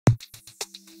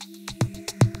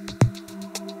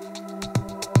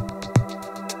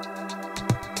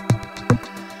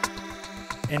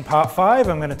In part 5,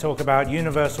 I'm going to talk about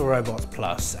Universal Robots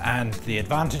Plus and the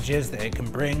advantages that it can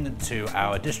bring to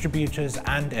our distributors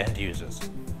and end users.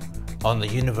 On the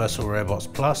Universal Robots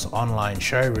Plus online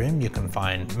showroom, you can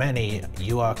find many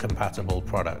UR-compatible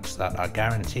products that are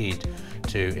guaranteed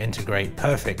to integrate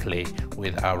perfectly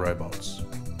with our robots.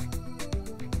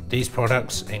 These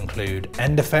products include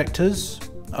end effectors,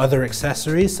 other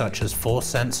accessories such as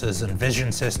force sensors and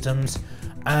vision systems,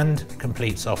 and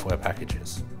complete software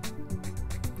packages.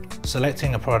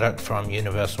 Selecting a product from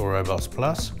Universal Robots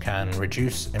Plus can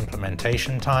reduce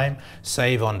implementation time,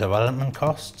 save on development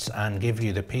costs, and give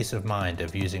you the peace of mind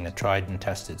of using a tried and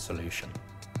tested solution.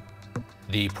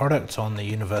 The products on the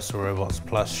Universal Robots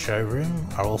Plus showroom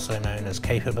are also known as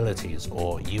capabilities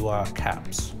or UR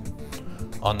caps.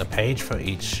 On the page for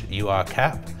each UR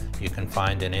cap, you can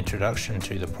find an introduction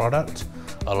to the product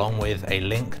along with a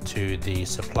link to the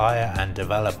supplier and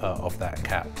developer of that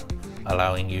cap,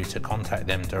 allowing you to contact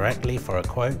them directly for a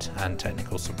quote and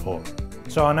technical support.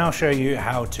 So I'll now show you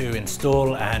how to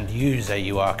install and use a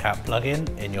UR cap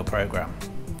plugin in your program.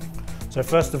 So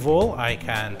first of all, I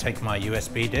can take my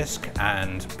USB disk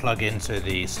and plug into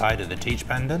the side of the teach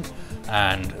pendant,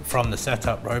 and from the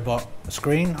setup robot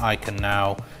screen I can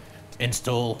now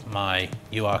install my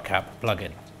UR cap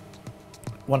plugin.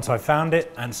 Once I've found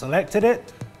it and selected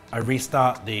it, I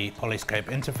restart the Polyscope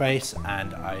interface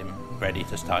and I'm ready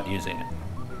to start using it.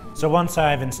 So once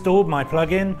I've installed my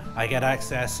plugin, I get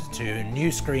access to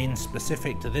new screens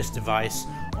specific to this device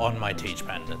on my teach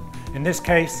pendant. In this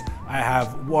case, I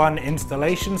have one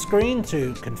installation screen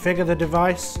to configure the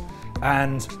device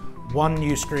and one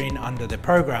new screen under the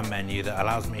program menu that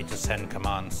allows me to send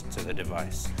commands to the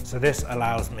device. So this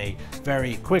allows me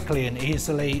very quickly and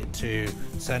easily to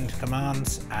send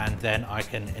commands, and then I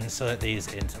can insert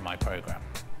these into my program.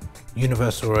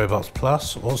 Universal Robots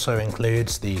Plus also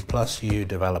includes the Plus U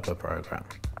developer program.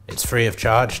 It's free of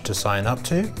charge to sign up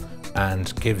to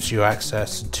and gives you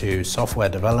access to software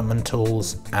development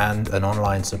tools and an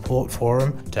online support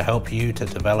forum to help you to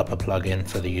develop a plugin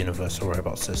for the Universal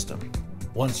Robots system.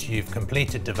 Once you've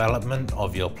completed development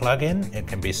of your plugin, it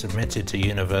can be submitted to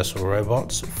Universal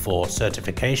Robots for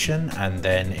certification and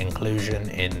then inclusion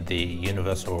in the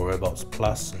Universal Robots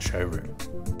Plus showroom.